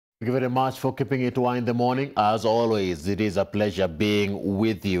Thank you very much for keeping it Y in the morning. As always, it is a pleasure being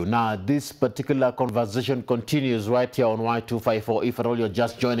with you. Now, this particular conversation continues right here on Y254. If at all you're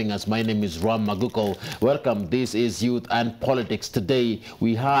just joining us, my name is Ram Maguko. Welcome. This is Youth and Politics. Today,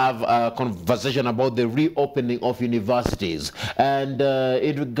 we have a conversation about the reopening of universities. And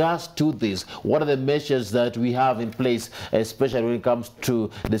in regards to this, what are the measures that we have in place, especially when it comes to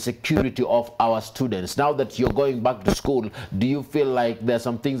the security of our students? Now that you're going back to school, do you feel like there's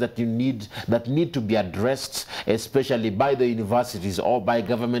some things that you need to be addressed, especially by the universities or by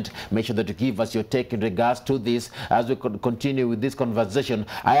government? Make sure that you give us your take in regards to this as we continue with this conversation.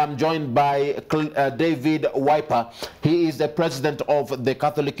 I am joined by David Wiper. He is the president of the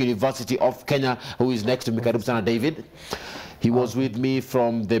Catholic University of Kenya, who is next to me. Karibu sana, David. He was with me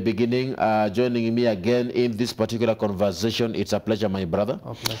from the beginning, joining me again in this particular conversation. It's a pleasure, my brother.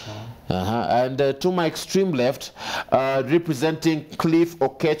 A pleasure. And to my extreme left, representing Cliff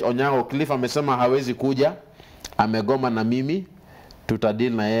Okech Onyango. Cliff amesema hawezi kuja, amegoma na mimi,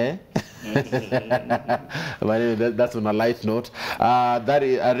 tutadili na yeye. But that's on a light note. That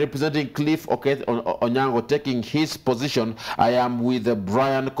is representing Cliff Okech Onyango, taking his position. I am with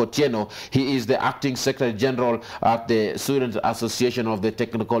Brian Kotieno. He is the acting secretary general at the Student Association of the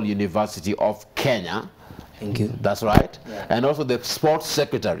Technical University of Kenya. Thank you. That's right. Yeah. And also the sports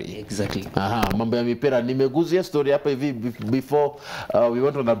secretary. Exactly. Mambo ya mipira. Nimeguzia story hapa hivi before we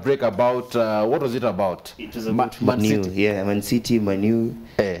went on a break about what was it about? It was about Man City. Yeah, Man City, Manu.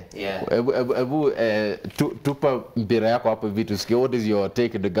 Yeah. Tupa mpira yako hapa hivi tusikie. What is your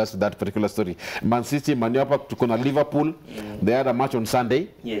take in regards to that particular story? Man City, Manu hapa tuko na Liverpool. They had a match on Sunday.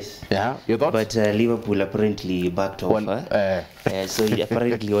 Yes. Yeah. Your thoughts? But Liverpool apparently backed off. So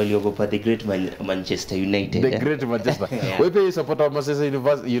apparently waliogopa the great Manchester United. The great Manchester. Yeah. We pay support of Manchester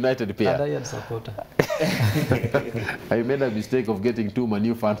United player. And I am supporter. I made a mistake of getting two Man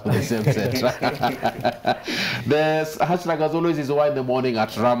U fans on the same set. The hashtag as always is Y in the morning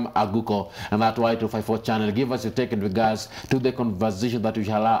at Ram Aguko and that Y254 channel. Give us your take in regards to the conversation that we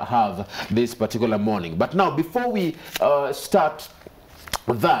shall have this particular morning. But now, before we start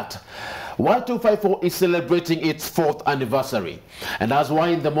that, Y254 is celebrating its 4th anniversary. And as Y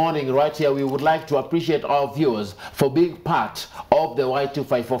in the morning right here, we would like to appreciate our viewers for being part of the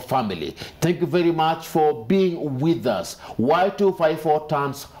Y254 family. Thank you very much for being with us. Y254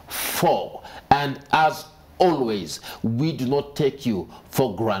 turns 4. And as always, we do not take you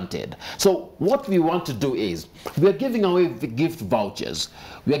for granted. So what we want to do is, we are giving away the gift vouchers.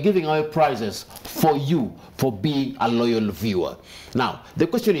 We are giving away prizes for you for being a loyal viewer. Now, the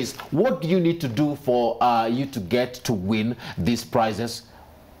question is, what do you need to do for you to get to win these prizes?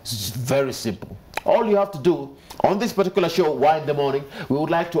 It's very simple. All you have to do on this particular show, Y in the morning, we would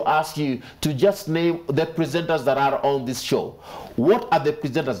like to ask you to just name the presenters that are on this show. What are the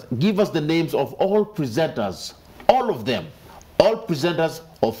presenters? Give us the names of all presenters, all of them, all presenters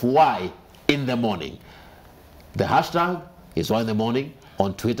of Y in the morning. The hashtag is Y in the morning.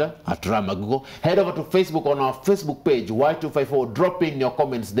 On Twitter at Ramagugo. Head over to Facebook on our Facebook page Y254. Drop in your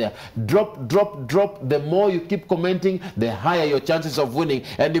comments there. Drop. The more you keep commenting, the higher your chances of winning.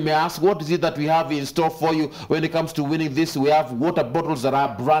 And you may ask, what is it that we have in store for you when it comes to winning this? We have water bottles that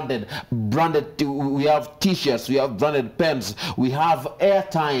are branded. We have t-shirts. We have branded pens. We have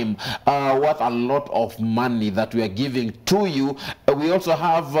airtime worth a lot of money that we are giving to you. We also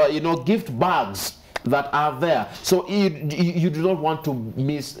have gift bags that are there. So you do not want to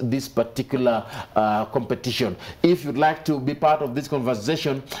miss this particular competition. If you'd like to be part of this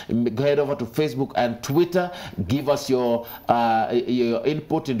conversation, head over to Facebook and Twitter. Give us your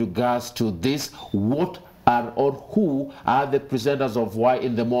input in regards to this. What are or who are the presenters of Y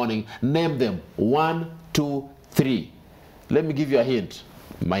in the morning? Name them. 1, 2, 3. Let me give you a hint.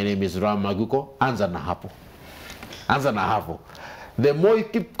 My name is Ram Maguko. Anza na hapo. Anza na hapo. The more you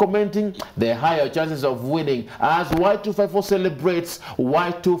keep commenting, the higher chances of winning as Y254 celebrates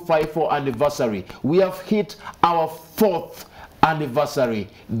Y254 anniversary. We have hit our 4th anniversary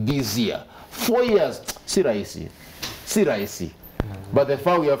this year. 4 years, si rahisi. But the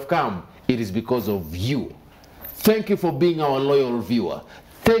far we have come, it is because of you. Thank you for being our loyal viewer.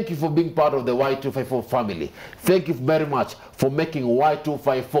 Thank you for being part of the Y254 family. Thank you very much for making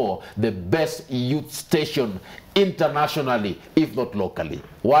Y254 the best youth station internationally, if not locally.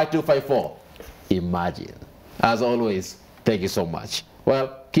 Y254, imagine. As always, thank you so much.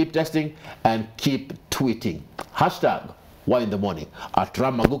 Well, keep texting and keep tweeting. Hashtag Y in the morning at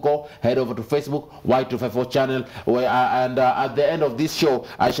Ram Maguko. Head over to Facebook, Y254 channel, and at the end of this show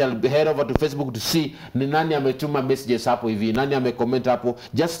I shall head over to Facebook to see ni nani ametuma messages hapo hivi, nani amecomment hapo.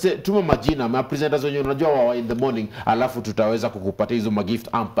 Just tuma majina ma presenters wenye unajua wa in the morning, alafu tutaweza kukupatia hizo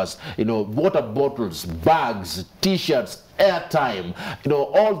magift hampers, you know, water bottles, bags, t-shirts, airtime, you know,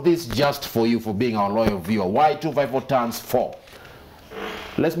 all this just for you, for being our loyal viewer. Y254 turns 4.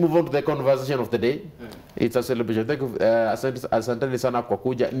 Let's move on to the conversation of the day. It's a celebration. Thank you, asanteni sana kwa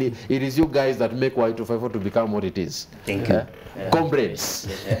kuja. It is you guys that make Y254 to become what it is. Thank you. Comrades.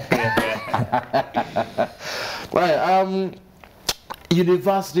 Right,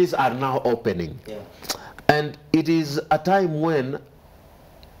 universities are now opening. Yeah. And it is a time when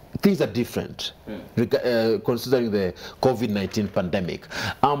things are different, considering the COVID-19 pandemic.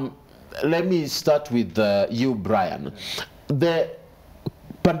 Let me start with you, Brian. The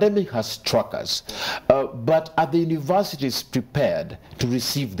pandemic has struck us, but are the universities prepared to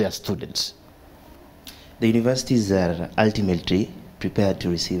receive their students? The universities are ultimately prepared to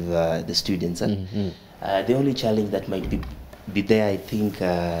receive the students. The only challenge that might be there, I think,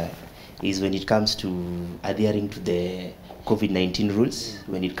 is when it comes to adhering to the COVID-19 rules,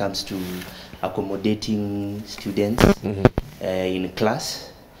 when it comes to accommodating students in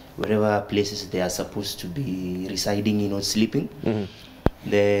class, wherever places they are supposed to be residing or sleeping.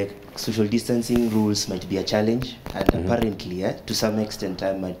 The social distancing rules might be a challenge, and apparently, to some extent,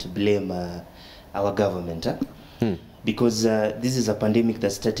 I might blame our government, because this is a pandemic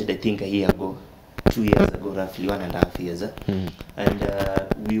that started, I think, a year ago, 2 years ago, roughly 1.5 years, and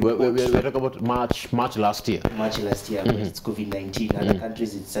we're talking about March last year. March last year, but it's COVID-19. Other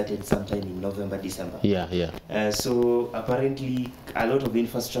countries, it started sometime in November, December. So apparently, a lot of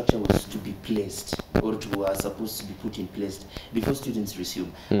infrastructure was to be placed, or was supposed to be put in place before students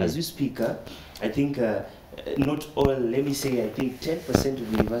resume. As we speak, I think not all, let me say, I think 10%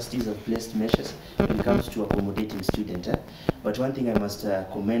 of universities have placed measures when it comes to accommodating students. But one thing I must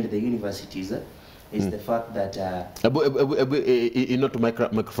commend the universities is the fact that one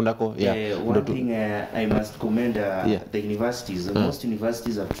thing I must commend the universities. Most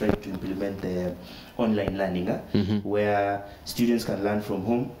universities have tried to implement the online learning, where students can learn from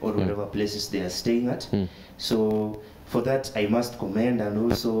home or whatever places they are staying at. So for that, I must commend, and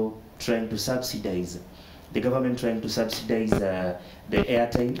also trying to subsidize, the government trying to subsidize the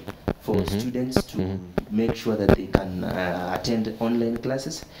airtime for students to make sure that they can attend online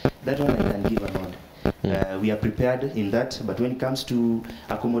classes. That one I can give a nod. We are prepared in that, but when it comes to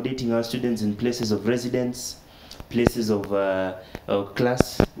accommodating our students in places of residence, places of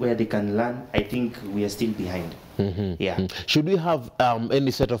class where they can learn, I think we are still behind. Should we have any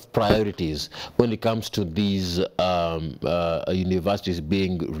set of priorities when it comes to these universities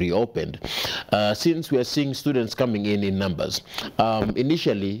being reopened? Since we are seeing students coming in numbers,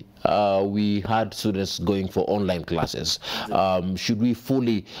 initially we had students going for online classes. Should we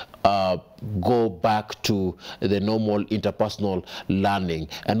fully go back to the normal interpersonal learning,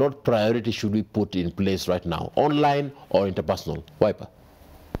 and what priority should we put in place right now, online or interpersonal? Wiper.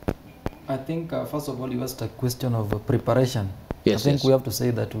 I think first of all, you asked a question of preparation. Yes, I think we have to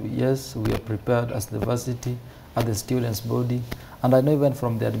say that yes, we are prepared as the varsity, as the students' body, and I know even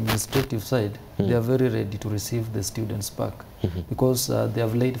from the administrative side, they are very ready to receive the students back, because they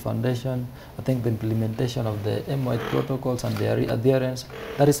have laid foundation. I think the implementation of the MY protocols and their adherence,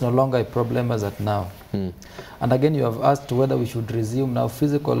 that is no longer a problem as at now. And again, you have asked whether we should resume now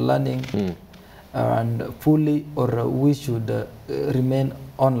physical learning and fully, or we should remain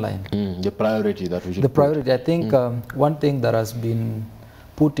online. The priority that we should. The priority, I think, one thing that has been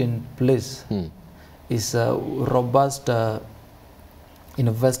put in place is robust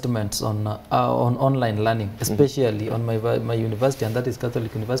investments on online learning, especially on my university, and that is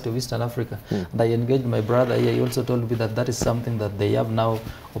Catholic University of Eastern Africa. And I engaged my brother here. He also told me that that is something that they have now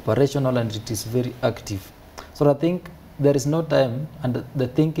operational, and it is very active. So I think there is no time, and the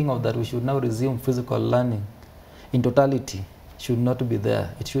thinking of that we should now resume physical learning in totality should not be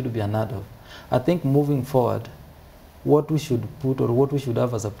there. It should be unheard of. I think moving forward, what we should put, or what we should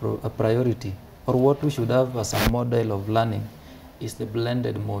have as a priority, or what we should have as a model of learning, is the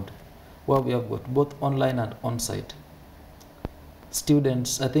blended mode, where we have got both online and on-site.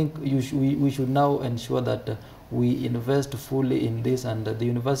 Students, I think we should now ensure that we invest fully in this, and the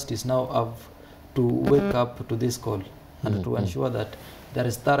universities now have to wake up to this call, and to ensure that there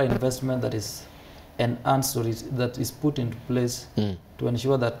is thorough investment that is enhanced, or that is put into place to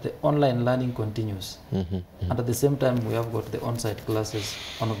ensure that the online learning continues. And at the same time, we have got the on-site classes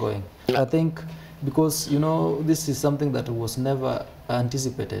ongoing. I think because you know this is something that was never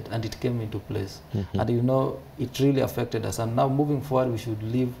anticipated, and it came into place, and you know it really affected us. And now moving forward, we should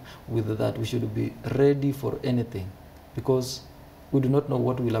live with that. We should be ready for anything, because we do not know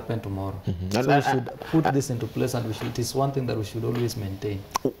what will happen tomorrow. So we should put this into place, and it is one thing that we should always maintain.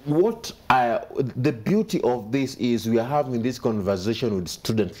 What the beauty of this is, we are having this conversation with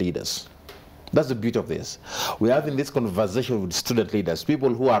student leaders. That's the beauty of this. We're having this conversation with student leaders,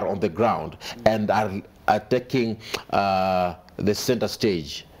 people who are on the ground and are taking the center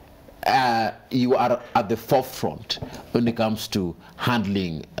stage. You are at the forefront when it comes to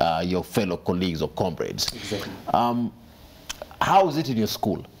handling your fellow colleagues or comrades. Exactly. How is it in your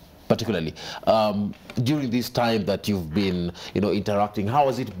school, particularly during this time that you've been, interacting? How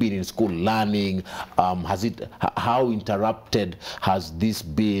has it been in school learning? How interrupted has this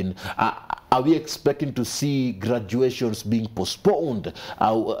been? Are we expecting to see graduations being postponed?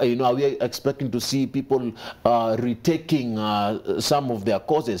 Are we expecting to see people retaking some of their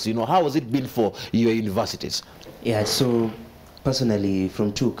courses? How has it been for your universities? Yeah, so personally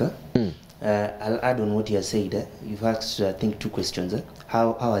from Chuka, I'll add on what you have said. You've asked, I think, two questions.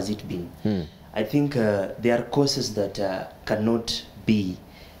 How has it been? I think there are courses that cannot be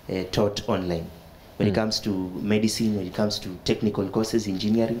taught online. When it comes to medicine, when it comes to technical courses,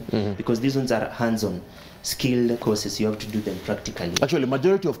 engineering, because these ones are hands-on, skilled courses. You have to do them practically. Actually,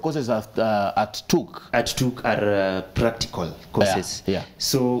 majority of courses at TUC are practical courses. Yeah.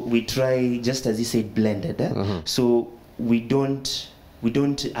 So we try, just as you said, blended. So we don't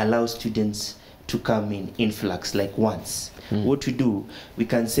allow students to come in influx like once. What we do, we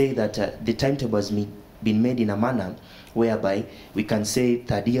can say that the timetable has been made in a manner whereby we can say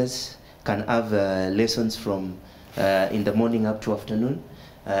third years can have lessons from in the morning up to afternoon.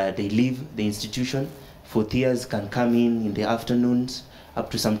 They leave the institution. Fourth years can come in the afternoons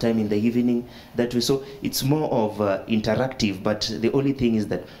up to sometime in the evening. That way, so it's more of interactive, but the only thing is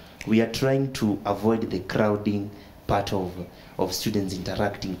that we are trying to avoid the crowding part of students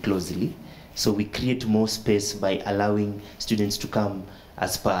interacting closely. So we create more space by allowing students to come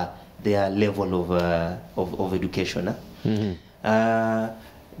as per their level of education.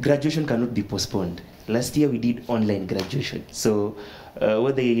 Graduation cannot be postponed. Last year we did online graduation. So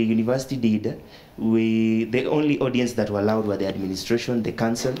what the university did, the only audience that were allowed were the administration, the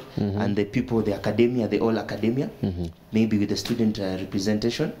council, and the people, the academia, the all academia, maybe with the student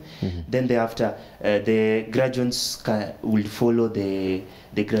representation. Then thereafter, the graduates will follow the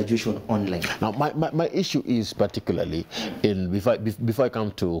graduation online. Now, my issue is particularly before I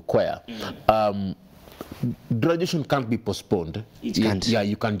come to choir. Graduation can't be postponed. It can't. Yeah,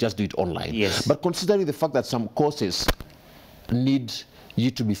 you can just do it online. Yes. But considering the fact that some courses need you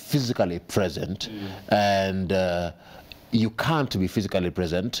to be physically present, and you can't be physically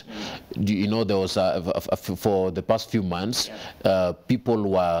present, there was for the past few months, people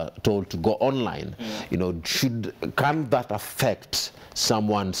were told to go online. Can that affect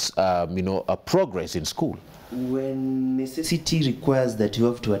someone's progress in school? When necessity requires that you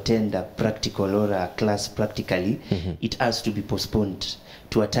have to attend a practical or a class practically, it has to be postponed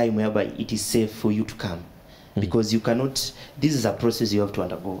to a time whereby it is safe for you to come. Because you cannot, this is a process you have to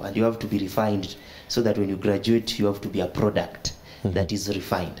undergo, and you have to be refined so that when you graduate, you have to be a product that is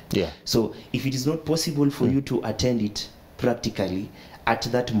refined. Yeah. So if it is not possible for you to attend it practically at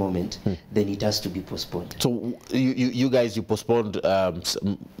that moment, then it has to be postponed. So you guys postponed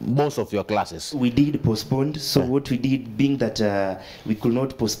most of your classes? We did postpone. So what we did, being that we could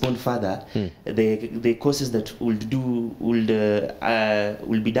not postpone further, the courses that will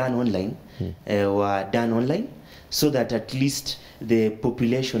be done online were done online, so that at least the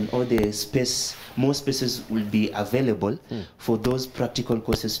population or more spaces will be available for those practical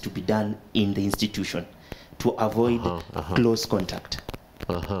courses to be done in the institution, to avoid close contact.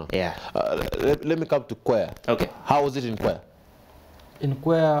 Yeah. Let me come to choir. Okay. How was it in choir? In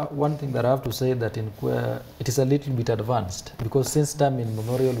choir, one thing that I have to say that in choir, it is a little bit advanced, because since time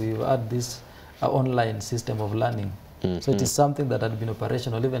immemorial, we've had this online system of learning. So it is something that had been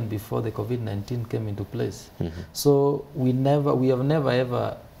operational even before the COVID-19 came into place. So we have never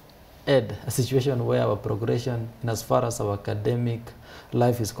ever had a situation where our progression, in as far as our academic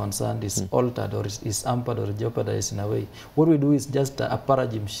life is concerned, is altered or is hampered or jeopardized in a way. What we do is just a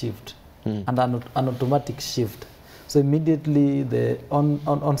paradigm shift and an automatic shift. So immediately the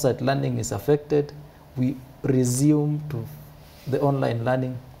on-site learning is affected, we resume to the online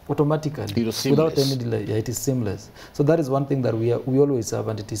learning automatically without any delay. Yeah, it is seamless. So that is one thing that we always have,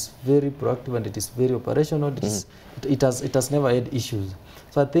 and it is very proactive and it is very operational. It has never had issues.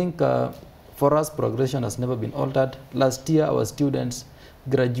 So I think for us, progression has never been altered. Last year, our students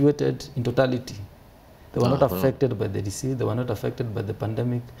graduated in totality They were not affected by the disease, they were not affected by the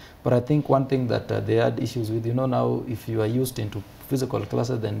pandemic. But I think one thing that they had issues with, now if you are used into physical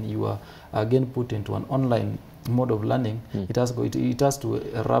classes, then you are again put into an online mode of learning. It has to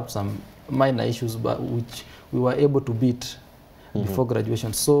erupt some minor issues, but which we were able to beat before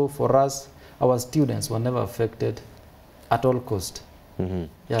graduation. So for us, our students were never affected at all cost.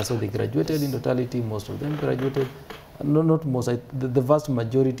 Yeah, so they graduated in totality. Most of them graduated. No, not most. The vast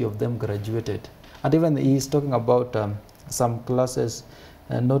majority of them graduated. And even he is talking about some classes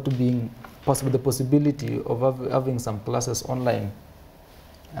not being possible, the possibility of having some classes online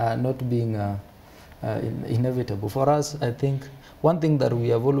not being inevitable. For us, I think one thing that we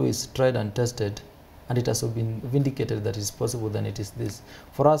have always tried and tested, and it has been vindicated that it's possible, then it is this.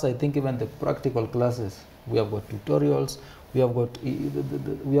 For us, I think even the practical classes, we have got tutorials, we have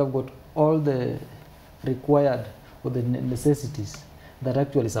got all the required or the necessities that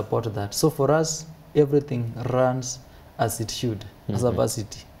actually support that. So for us, everything runs as it should, as a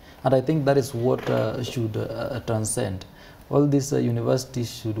varsity. And I think that is what should transcend. All these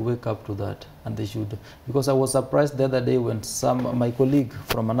universities should wake up to that, and they should, because I was surprised the other day when my colleague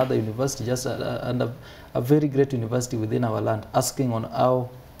from another university, and a very great university within our land, asking on how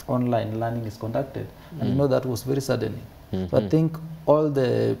online learning is conducted. And that was very saddening. So I think all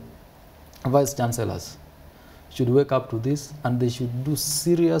the vice chancellors should wake up to this, and they should do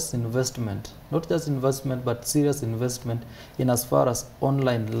serious investment, not just investment, but serious investment in as far as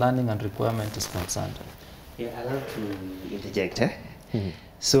online learning and requirement is concerned. Yeah, I'd love to interject.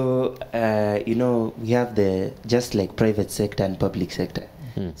 So, we have just like private sector and public sector.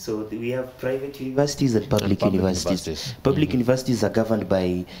 So we have private universities and public universities. Public universities are governed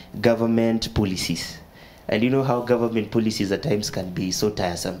by government policies. And you know how government policies at times can be so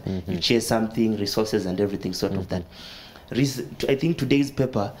tiresome. You chase something, resources and everything sort of that. I think today's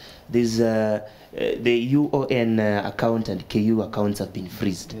paper, there's the UON account and KU accounts have been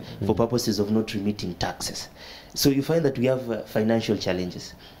freezed for purposes of not remitting taxes. So you find that we have financial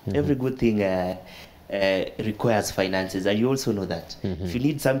challenges. Every good thing requires finances, and you also know that. If you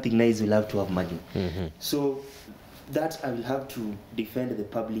need something nice, you'll have to have money. So that I will have to defend the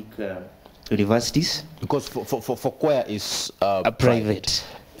public universities. Because for Kwaya is private.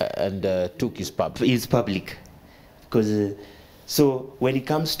 And TUK is public. Is public. Because so when it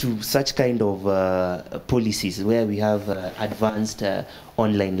comes to such kind of policies where we have advanced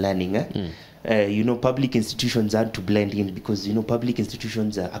online learning, public institutions are to blend in, because public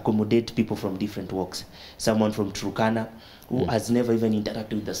institutions accommodate people from different walks. Someone from Turkana who has never even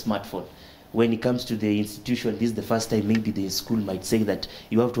interacted with a smartphone. When it comes to the institution, this is the first time maybe the school might say that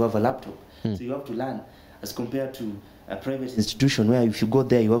you have to have a laptop. So you have to learn, as compared to a private institution where if you go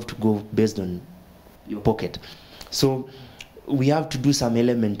there, you have to go based on your pocket. So we have to do some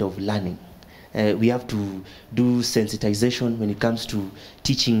element of learning. We have to do sensitization when it comes to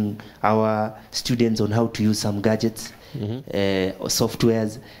teaching our students on how to use some gadgets, or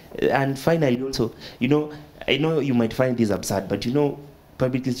softwares. And finally also, I know you might find this absurd, but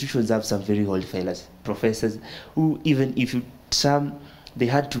public institutions have some very old fellas, professors, who even if they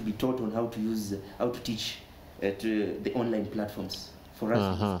had to be taught on how to teach to the online platforms. For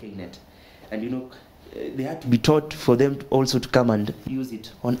us, it's Knet. And they had to be taught for them also to come and use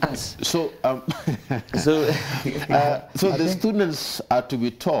it on us. So, so the students are to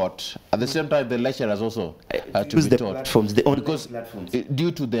be taught at the same time. The lecturers also are to use be the taught platforms, the online because platforms,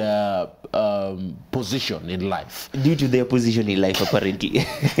 due to their position in life. Due to their position in life, apparently.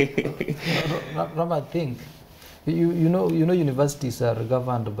 Ram, I think universities are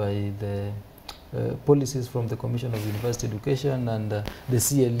governed by the policies from the Commission of University Education and the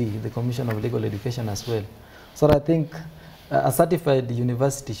CLE, the Commission of Legal Education as well. So I think a certified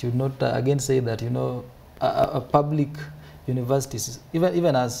university should not again say that a public universities,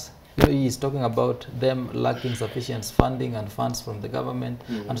 even as he is talking about them lacking sufficient funding and funds from the government,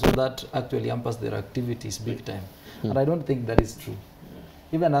 and so that actually hampers their activities big time. And I don't think that is true.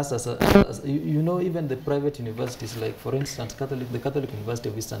 Even us, even the private universities, like for instance, the Catholic University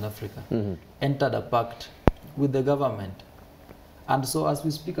of Eastern Africa, entered a pact with the government. And so as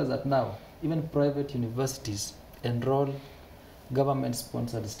we speak as at now, even private universities enroll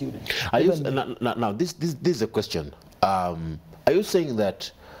government-sponsored students. Now, this is a question. Are you saying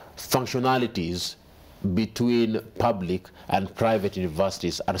that functionalities between public and private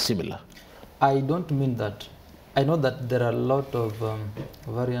universities are similar? I don't mean that. I know that there are a lot of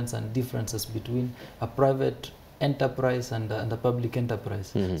variants and differences between a private enterprise and a public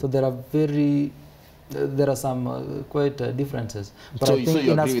enterprise. So there are very there are some quite differences. But So I think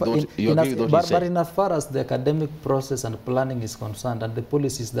you agree with what you but in as far as the academic process and planning is concerned and the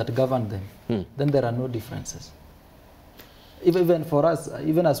policies that govern them, then there are no differences. Even for us,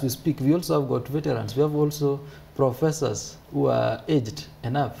 even as we speak, we also have got veterans. We have also professors who are aged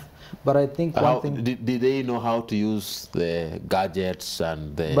enough. But I think one thing... Did they know how to use the gadgets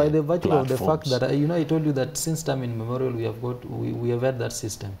and the by the virtue platforms? of the fact that, you know, I told you that since time immemorial we have had that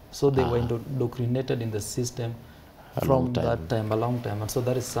system. So they were indoctrinated in the system from that time, a long time. And so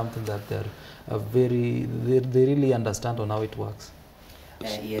that is something that they really understand on how it works.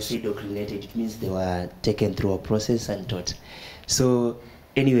 Yes, indoctrinated. It means they were taken through a process and taught. So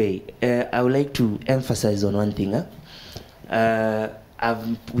anyway, I would like to emphasize on one thing.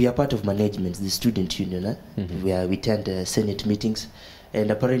 We are part of management, the student union. We attend Senate meetings,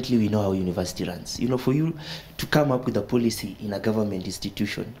 and apparently we know how university runs. You know, for you to come up with a policy in a government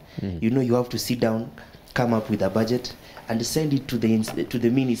institution, you know, you have to sit down, come up with a budget, and send it to the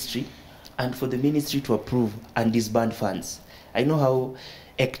ministry, and for the ministry to approve and disband funds. I know how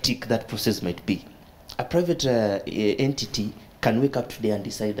hectic that process might be. A private entity can wake up today and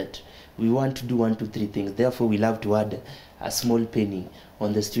decide that we want to do 1, 2, 3 things. Therefore, we'll have to add a small penny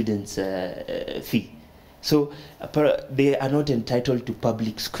on the student's fee. So they are not entitled to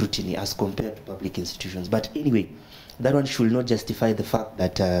public scrutiny as compared to public institutions. But anyway, that one should not justify the fact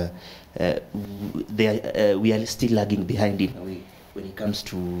that we are still lagging behind in a way when it comes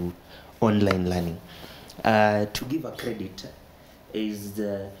to online learning. To give a credit is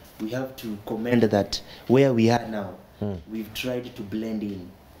we have to commend that where we are now, we've tried to blend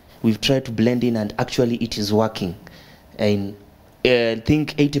in. We've tried to blend in, and actually it is working. And I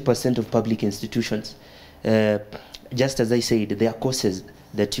think 80% of public institutions, just as I said, there are courses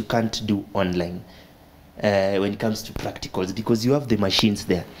that you can't do online when it comes to practicals, because you have the machines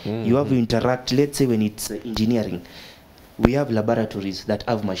there. You have to interact. Let's say when it's engineering, we have laboratories that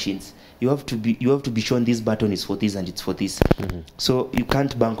have machines. You have to be shown this button is for this and it's for this. So you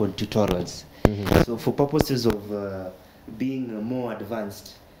can't bank on tutorials. So for purposes of being more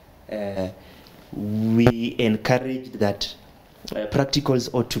advanced, we encourage that practicals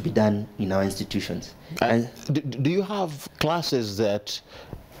ought to be done in our institutions. Do you have classes that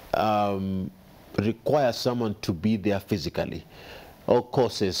require someone to be there physically, or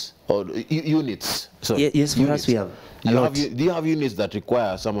courses or units? Yes, for us we have. Do you have units that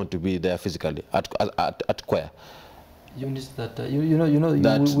require someone to be there physically at choir? Units that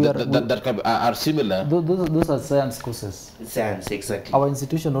are similar. Those are science courses. Science, exactly. Our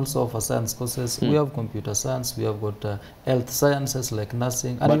institution also offers science courses. We have computer science. We have got health sciences like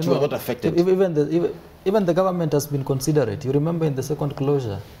nursing. And but you are not affected. Even the government has been considerate. You remember in the second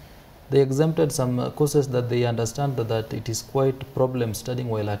closure, they exempted some courses that they understand that it is quite a problem studying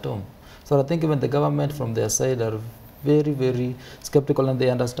while at home. So I think even the government from their side are very, very skeptical, and they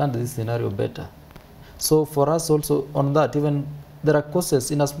understand this scenario better. So for us also on that, even there are courses,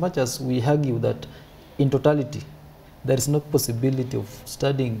 in as much as we argue that in totality, there is no possibility of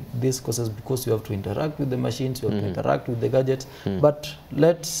studying these courses because you have to interact with the machines, you have to interact with the gadgets. But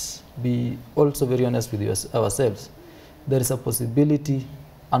let's be also very honest with ourselves. There is a possibility,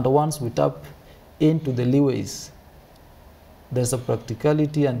 and once we tap into the leeways, there's a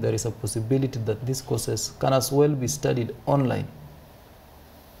practicality and there is a possibility that these courses can as well be studied online.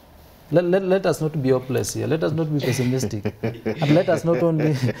 Let us not be hopeless here. Let us not be pessimistic, and let us not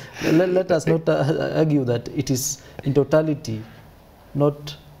only let us not argue that it is in totality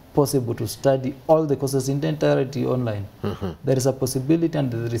not possible to study all the courses in the entirety online. There is a possibility and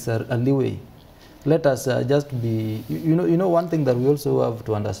there is a leeway. Let us just be. You know, one thing that we also have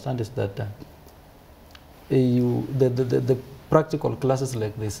to understand is that the practical classes,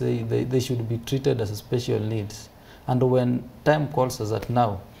 like they say, they should be treated as special needs. And when time calls us that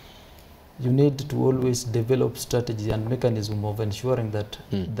now, you need to always develop strategy and mechanism of ensuring that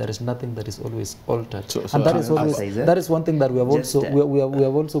there is nothing that is always altered. And that is one thing that we have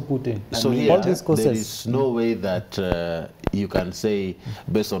also put in. So here, all these courses, there is no way that you can say,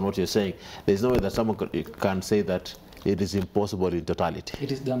 based on what you're saying, there is no way that someone can say that it is impossible in totality.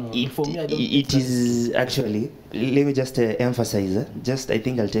 It is done. For me, it is actually. Let me just emphasize. I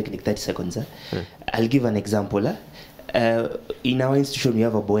think I'll take like 30 seconds. I'll give an example. In our institution, we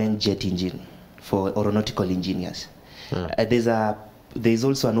have a Boeing jet engine for aeronautical engineers. There's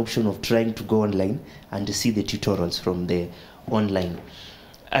also an option of trying to go online and see the tutorials from the online.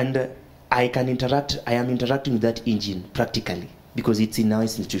 And I am interacting with that engine practically because it's in our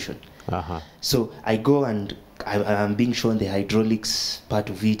institution. So I go and I'm being shown the hydraulics part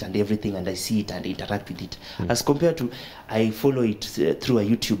of it and everything, and I see it and interact with it. As compared to, I follow it through a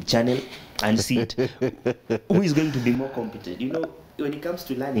YouTube channel and see it. Who is going to be more competent? You know, when it comes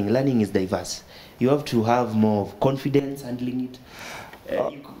to learning is diverse. You have to have more confidence handling it.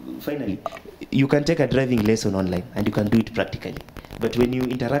 Finally, you can take a driving lesson online and you can do it practically. But when you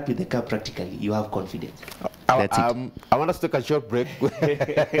interact with the car practically, you have confidence. That's it. I want us to take a short break.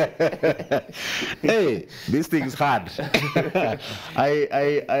 Hey, this thing is hard.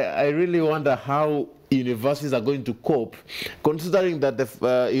 I really wonder how universities are going to cope, considering that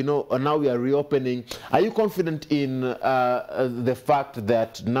now we are reopening. Are you confident in the fact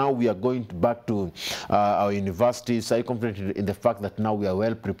that now we are going back to our universities? Are you confident in the fact that now we are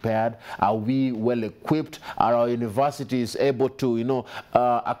well prepared? Are we well equipped? Are our universities able to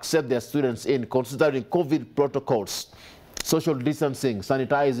accept their students in, considering COVID protocols? Social distancing,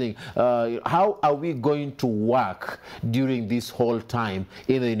 sanitizing, how are we going to work during this whole time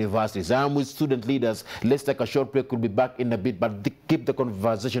in the universities? I'm with student leaders. Let's take a short break. We'll be back in a bit, but keep the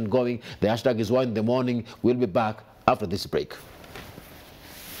conversation going. The hashtag is Y in the morning. We'll be back after this break.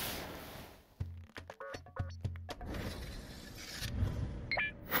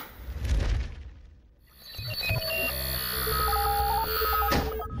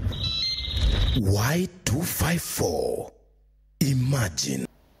 Y254. Imagine.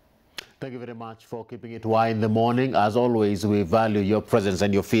 Thank you very much for keeping it Y in the morning. As always, we value your presence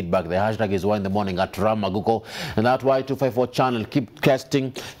and your feedback. The hashtag is Y in the morning at Ram Aguko. And that Y254 channel, keep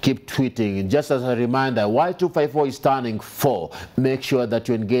casting, keep tweeting. Just as a reminder, Y254 is turning 4. Make sure that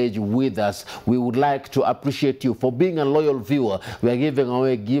you engage with us. We would like to appreciate you for being a loyal viewer. We are giving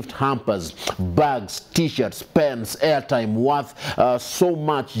away gift hampers, bags, t-shirts, pens, airtime worth so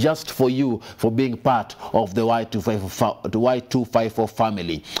much just for you, for being part of the Y254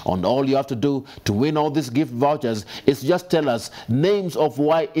 family. On all you have to do to win all these gift vouchers is just tell us names of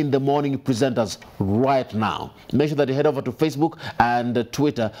Y in the morning presenters right now. Make sure that you head over to Facebook and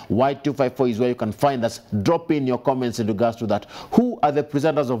Twitter. Y254 is where you can find us. Drop in your comments in regards to that. Who are the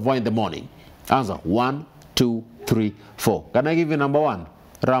presenters of Y in the morning? Answer 1, 2, 3, 4. Can I give you number 1?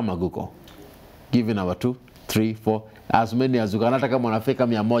 Ramaguko. Give you number 2, 3, 4. As many as you can. Hata kama unafika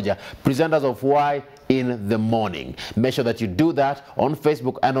 100. Presenters of Y in the morning. Make sure that you do that on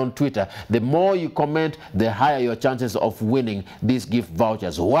Facebook and on Twitter. The more you comment, the higher your chances of winning these gift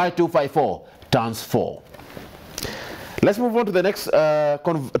vouchers. Y254 turns 4. Let's move on to the next, to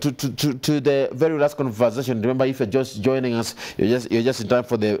the very last conversation. Remember, if you're just joining us, you're just in time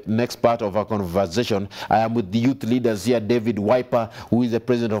for the next part of our conversation. I am with the youth leaders here, David Wiper, who is the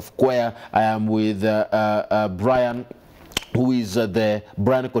president of Choir. I am with Brian, who is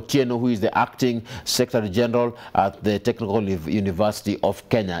Brian Kotieno, who is the acting Secretary General at the Technical University of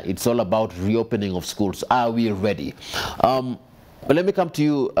Kenya. It's all about reopening of schools. Are we ready? Let me come to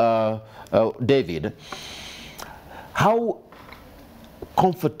you, David. How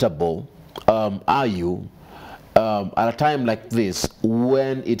comfortable are you at a time like this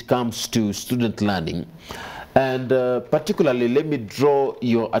when it comes to student learning? And particularly, let me draw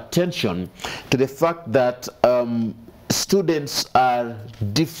your attention to the fact that students are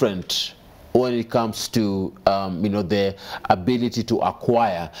different when it comes to the ability to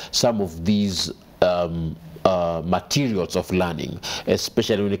acquire some of these materials of learning,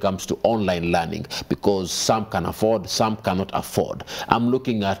 especially when it comes to online learning, because some can afford, some cannot afford. I'm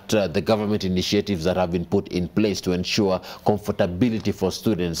looking at the government initiatives that have been put in place to ensure comfortability for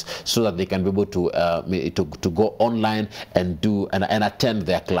students so that they can be able to go online and do and attend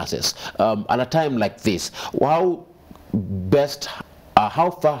their classes. At a time like this, how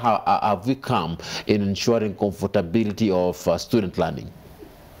far have we come in ensuring comfortability of student learning?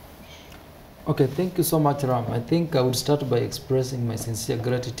 Okay, thank you so much, Ram. I think I would start by expressing my sincere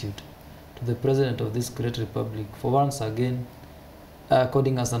gratitude to the President of this great republic for once again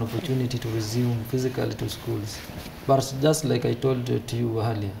according us an opportunity to resume physically to schools. But just like I told to you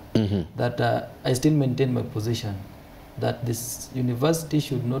earlier, that I still maintain my position that this university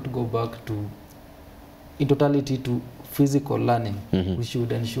should not go back to, in totality, to physical learning. We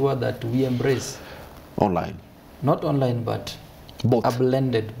should ensure that we embrace online. Not online, but both. A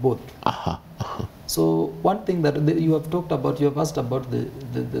blended both. So one thing that you have talked about, you have asked about the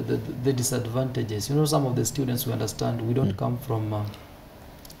disadvantages. You know, some of the students, we understand, we don't come from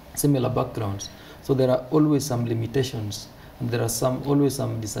similar backgrounds. So there are always some limitations, and there are always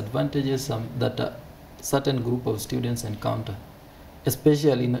some disadvantages that a certain group of students encounter,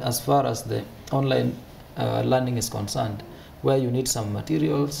 especially as far as the online learning is concerned, where you need some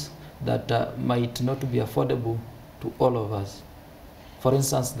materials that might not be affordable to all of us. For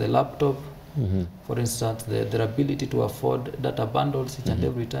instance, the laptop, For instance, their ability to afford data bundles each and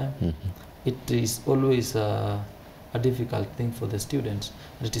every time. It is always a difficult thing for the students,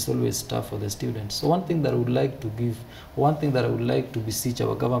 and it is always tough for the students. So one thing that I would like to beseech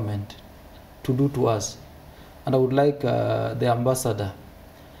our government to do to us, and I would like the ambassador,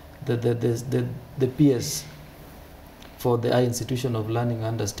 the PS for the high institution of learning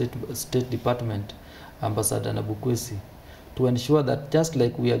under State Department, Ambassador Nabukwesi, to ensure that just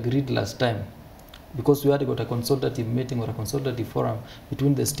like we agreed last time, because we had got a consultative meeting or a consultative forum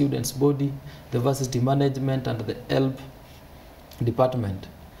between the students' body, the varsity management, and the HELP department,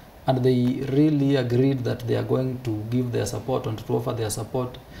 and they really agreed that they are going to give their support and to offer their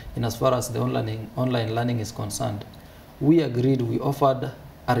support in as far as the online learning is concerned. We agreed, we offered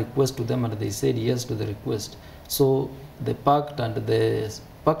a request to them, and they said yes to the request. So the pact and the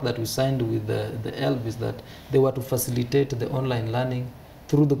pact that we signed with the HELP is that they were to facilitate the online learning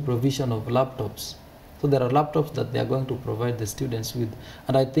through the provision of laptops. So there are laptops that they are going to provide the students with,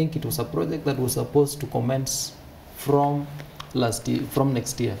 and I think it was a project that was supposed to commence from next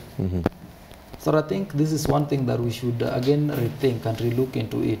year. So I think this is one thing that we should again rethink and relook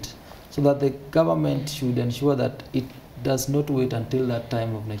into it, so that the government should ensure that it does not wait until that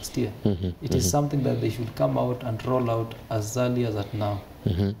time of next year. It is something that they should come out and roll out as early as at now.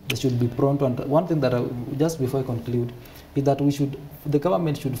 They should be prone to. And one thing that just before I conclude is that the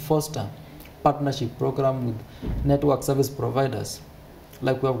government should foster partnership program with network service providers.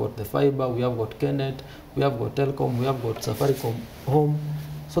 Like we have got the fiber, we have got Kenneth, we have got Telcom, we have got Safaricom Home,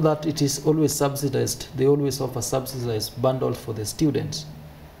 so that it is always subsidized. They always offer subsidized bundles for the students.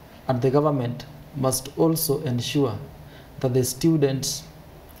 And the government must also ensure that the students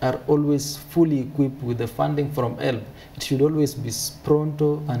are always fully equipped with the funding from HELP. It should always be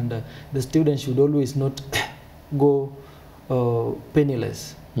pronto, and the students should always not go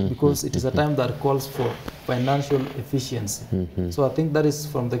penniless, because it is a time that calls for financial efficiency. So I think that is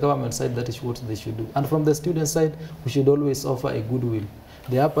from the government side, that is what they should do. And from the student side, we should always offer a goodwill.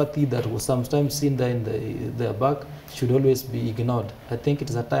 The apathy that was sometimes seen there in their back should always be ignored. I think it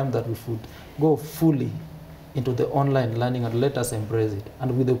is a time that we should go fully into the online learning, and let us embrace it.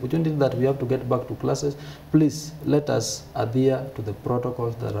 And with the opportunity that we have to get back to classes, please let us adhere to the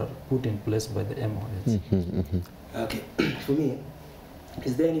protocols that are put in place by the MOS. Okay, for me,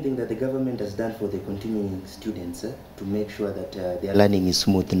 is there anything that the government has done for the continuing students to make sure that their learning is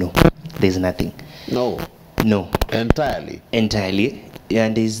smooth? No, there's nothing. No. No. Entirely. Entirely.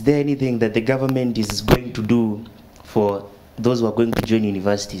 And is there anything that the government is going to do for those who are going to join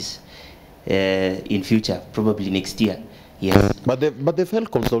universities in future, probably next year? Yes. But they've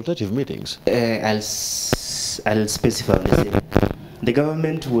held consultative meetings. I'll specify on the same. The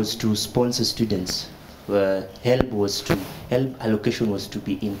government was to sponsor students. Help allocation was to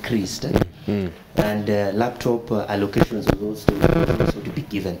be increased, and laptop allocations was also to be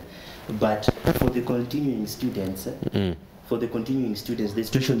given. But for the continuing students, the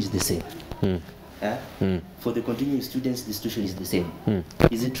situation is the same. For the continuing students, the situation is the same.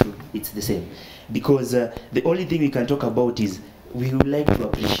 Is it true? It's the same. Because the only thing we can talk about is we would like to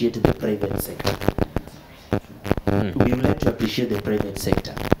appreciate the private sector. We would like to appreciate the private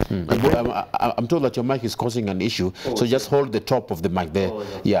sector. I'm told that your mic is causing an issue, so just hold the top of the mic there.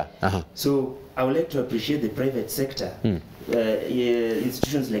 Yeah. So I would like to appreciate the private sector,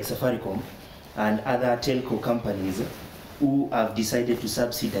 institutions like Safaricom and other telco companies who have decided to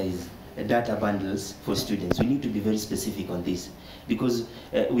subsidize data bundles for students. We need to be very specific on this, because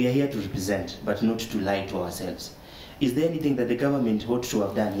we are here to represent, but not to lie to ourselves. Is there anything that the government ought to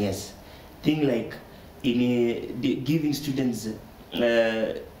have done? Yes. Thing like giving students,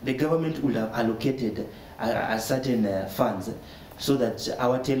 the government would have allocated a certain funds, so that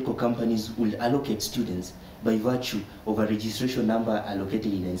our telco companies will allocate students by virtue of a registration number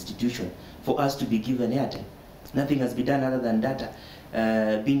allocated in an institution for us to be given airtime. Nothing has been done other than data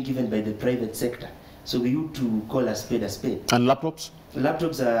being given by the private sector. So we need to call a spade a spade. And laptops?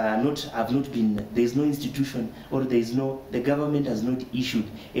 Laptops have not been, there is no institution, or the government has not issued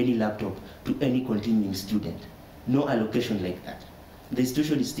any laptop to any continuing student. No allocation like that. The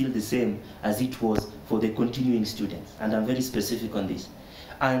situation is still the same as it was for the continuing students, and I'm very specific on this.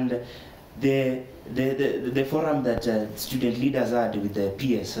 And the forum that student leaders had with the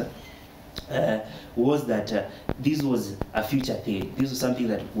PS was that this was a future thing. This was something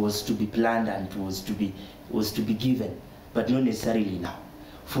that was to be planned and was to be given, but not necessarily now.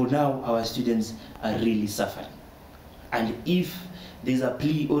 For now, our students are really suffering. And if there's a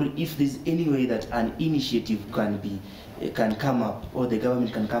plea, or if there's any way that an initiative can come up, or the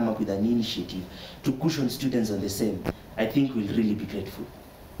government can come up with an initiative to cushion students on the same, I think we'll really be grateful.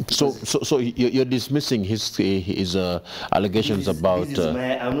 So you're dismissing his allegations about.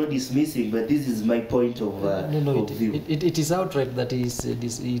 I'm not dismissing, but this is my point of view. It is outright that he is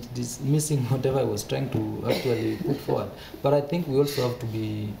dismissing whatever I was trying to actually put forward. But I think we also have to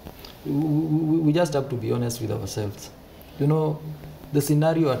be, we just have to be honest with ourselves. You know, the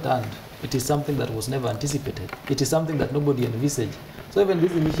scenario at hand, it is something that was never anticipated. It is something that nobody envisaged. So even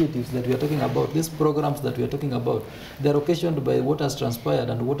these initiatives that we are talking about, these programs that we are talking about, they are occasioned by what has transpired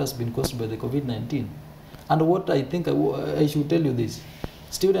and what has been caused by the COVID-19. And what I think I should tell you this,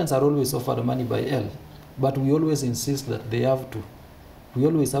 students are always offered money by L, but we always insist that they have to. We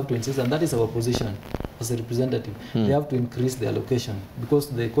always have to insist, and that is our position as a representative. They have to increase the allocation because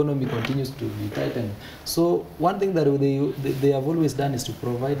the economy continues to be tightened. So one thing that they have always done is to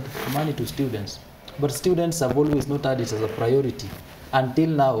provide money to students, but students have always not had it as a priority until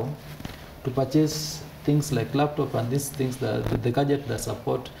now to purchase things like laptop and these things, the gadget that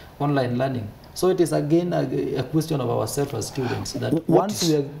support online learning. So it is again a question of ourselves as students that once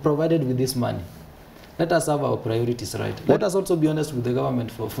we are provided with this money, let us have our priorities right. Let us also be honest with the government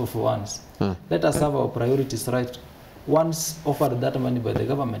for once. Let us have our priorities right once offered that money by the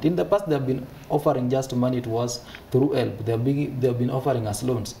government. In the past, they have been offering just money to us through help. They have been offering us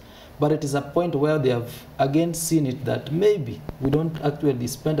loans. But it is a point where they have again seen it that maybe we don't actually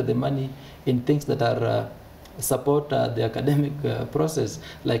spend the money in things that are support the academic process,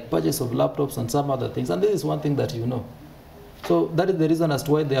 like purchase of laptops and some other things. And this is one thing that you know. So that is the reason as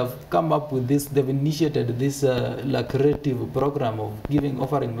to why they have come up with this. They've initiated this lucrative program of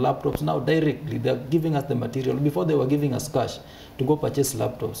offering laptops now directly. They're giving us the material. Before they were giving us cash to go purchase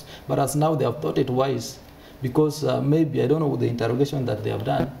laptops. But as now they have thought it wise, because maybe, I don't know the interrogation that they have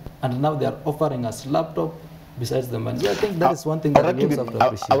done, and now they are offering us laptop besides the money. So I think that is one thing that we also have to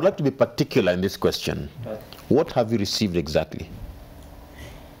appreciate. I would like to be particular in this question. What have you received exactly?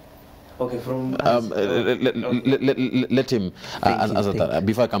 Okay, from let him answer that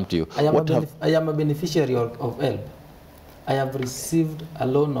before I come to you. I am a beneficiary of help. I have received a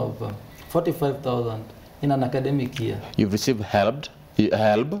loan of 45,000 in an academic year. You've received help?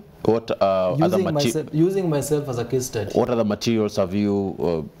 What using myself as a case study. What other materials have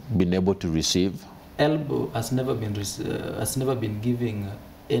you been able to receive? Help has never been giving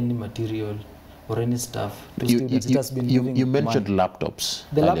any material or any stuff to students. It has been you mentioned money. Laptops.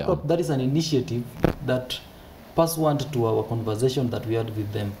 The laptop, that is an initiative that pursuant to our conversation that we had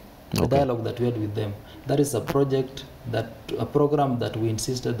with them, the dialogue that we had with them. That is a program that we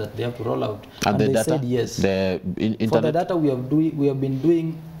insisted that they have to roll out. And they said yes. For the data, we have been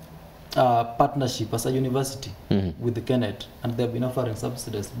doing partnership as a university with the Kenneth, and they have been offering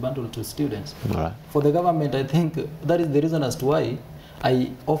subsidies bundled to students. Right. For the government, I think that is the reason as to why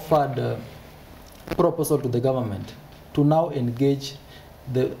I offered a proposal to the government to now engage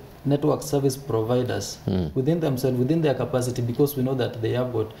the network service providers within themselves, within their capacity, because we know that they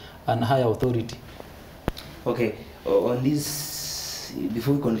have got an high authority. Okay, on this,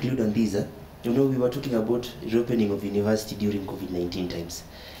 before we conclude on this, you know, we were talking about reopening of university during COVID-19 times.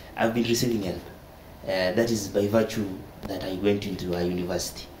 I've been receiving help. That is by virtue that I went into a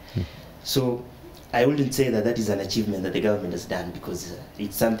university. So I wouldn't say that that is an achievement that the government has done, because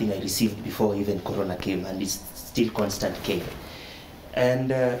it's something I received before even Corona came, and it's still constant care. And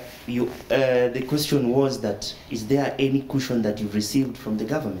the question was that, is there any cushion that you've received from the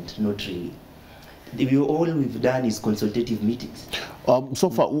government? Not really. All we've done is consultative meetings. So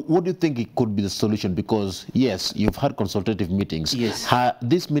far, what do you think it could be the solution? Because yes, you've had consultative meetings. Yes.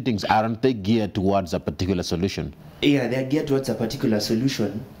 These meetings, aren't they geared towards a particular solution? Yeah, they're geared towards a particular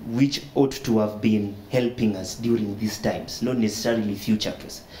solution, which ought to have been helping us during these times, not necessarily future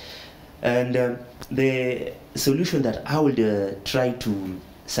case. And the solution that I would try to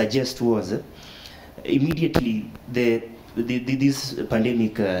suggest was immediately this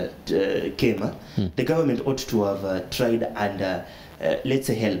pandemic came, the government ought to have tried and let's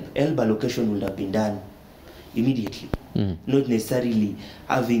say help allocation would have been done immediately, not necessarily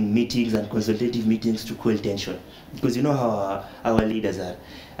having meetings and consultative meetings to cool tension, because you know how our leaders are,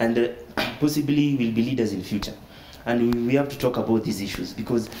 and possibly will be leaders in future, and we have to talk about these issues,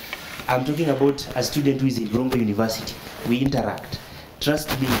 because I'm talking about a student who is in Rongo University. We interact. Trust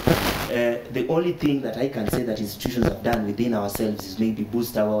me, the only thing that I can say that institutions have done within ourselves is maybe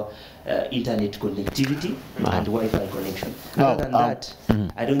boost our internet connectivity and Wi-Fi connection. Other than that,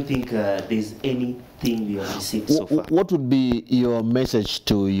 I don't think there's anything we have received so far. What would be your message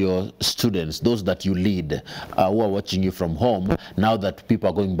to your students, those that you lead, who are watching you from home, now that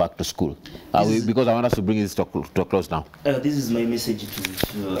people are going back to school? Because I want us to bring this to a close now. This is my message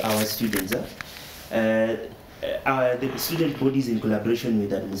to our students. The student bodies, in collaboration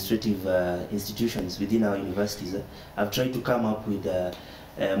with administrative institutions within our universities, have tried to come up with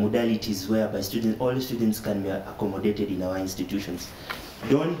modalities whereby all students can be accommodated in our institutions.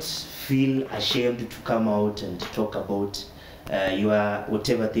 Don't feel ashamed to come out and talk about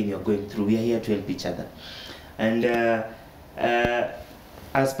whatever thing you're going through. We are here to help each other. And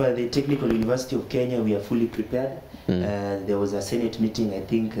as per the Technical University of Kenya, we are fully prepared. There was a Senate meeting, I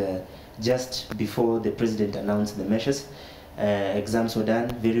think, just before the president announced the measures. Exams were done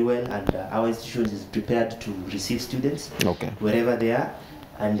very well, and our institution is prepared to receive students wherever they are.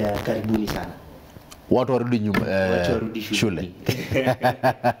 And karibuni sana. Watu warudi shule.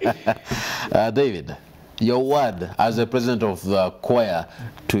 David, your word as the president of the choir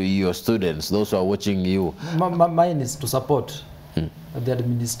to your students, those who are watching you. Mine is to support the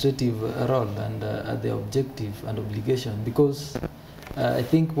administrative role and the objective and obligation, because I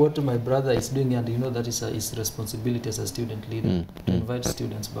think what my brother is doing, and you know that is his responsibility as a student leader, to invite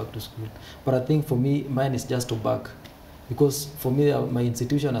students back to school. But I think for me, mine is just to back, because for me, my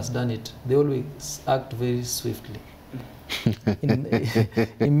institution has done it. They always act very swiftly.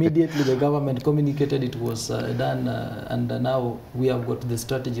 Immediately the government communicated it was done, and now we have got the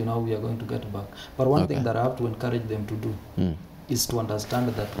strategy on how we are going to get back. But one thing that I have to encourage them to do is to understand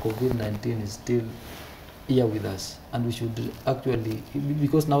that COVID-19 is still here with us, and we should actually,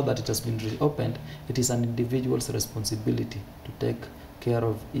 because now that it has been reopened, it is an individual's responsibility to take care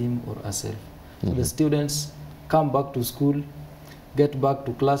of him or herself. So the students come back to school, get back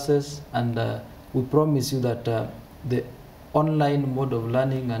to classes, and we promise you that the online mode of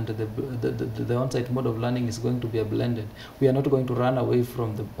learning and the on-site mode of learning is going to be a blended. We are not going to run away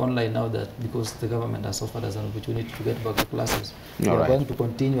from the online now, that because the government has offered us an opportunity to get back to classes. We are going to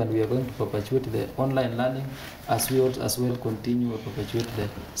continue, and we are going to perpetuate the online learning as well continue or perpetuate the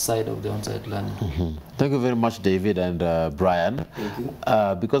side of the on-site learning. Thank you very much, David and Brian. Thank you.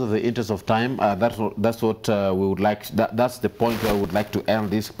 Because of the interest of time, that's what we would like. That's the point where I would like to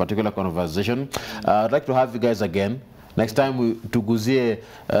end this particular conversation. I'd like to have you guys again. Next time tuguzie,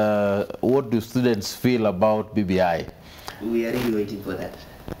 what do students feel about BBI? We are really waiting for that.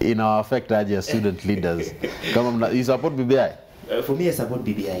 In our affect as student leaders. You support BBI? For me, I support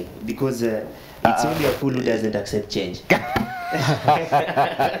BBI because it's only a fool who doesn't accept change.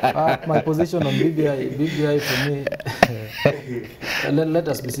 My position on BBI for me, let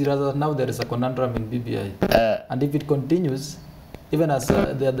us be serious. Now there is a conundrum in BBI. And if it continues, even as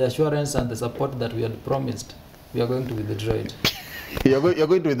the assurance and the support that we had promised, we are going to withdraw it. You're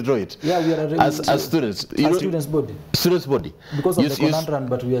going to withdraw it? Yeah, we are as students. As students' body. Students' body. Because of the conundrum,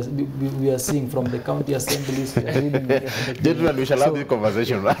 but we are seeing from the county assemblies. Gentlemen, we shall have this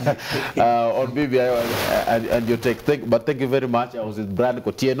conversation on BBI and your take. But thank you very much. I was with Brian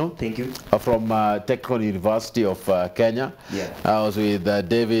Kotieno. Thank you. From Technical University of Kenya. Yeah. I was with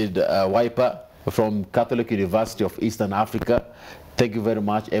David Wiper from Catholic University of Eastern Africa. Thank you very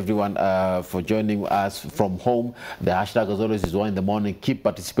much, everyone, for joining us from home. The hashtag, as always, is Y in the morning. Keep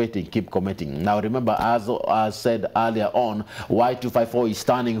participating, keep commenting. Now, remember, as I said earlier on, Y254 is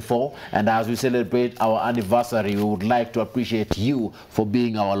standing for, and as we celebrate our anniversary, we would like to appreciate you for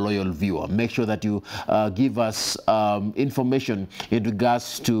being our loyal viewer. Make sure that you give us information in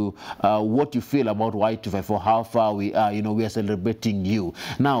regards to what you feel about Y254, how far we are. You know, we are celebrating you.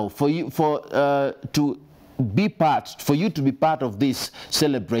 Now, for you to be part of this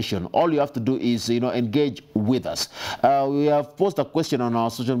celebration, all you have to do is, engage with us. We have posted a question on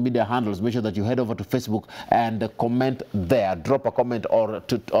our social media handles. Make sure that you head over to Facebook and comment there. Drop a comment or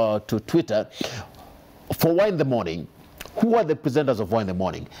to Twitter. For Y in the Morning, who are the presenters of Y in the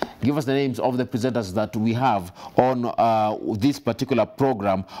Morning? Give us the names of the presenters that we have on this particular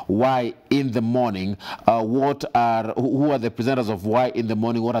program, Y in the Morning. Who are the presenters of Y in the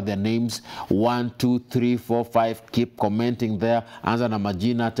Morning? What are their names? 1, 2, 3, 4, 5. Keep commenting there. Answer na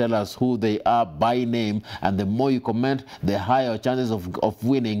majina. Tell us who they are by name. And the more you comment, the higher chances of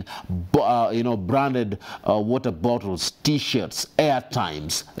winning, branded water bottles, T-shirts,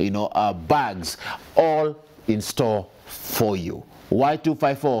 airtimes, bags, all in store for you.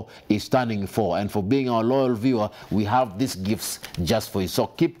 Y254 is standing for, and for being our loyal viewer, we have these gifts just for you. So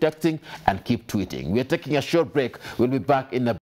keep texting and keep tweeting. We are taking a short break. We'll be back in a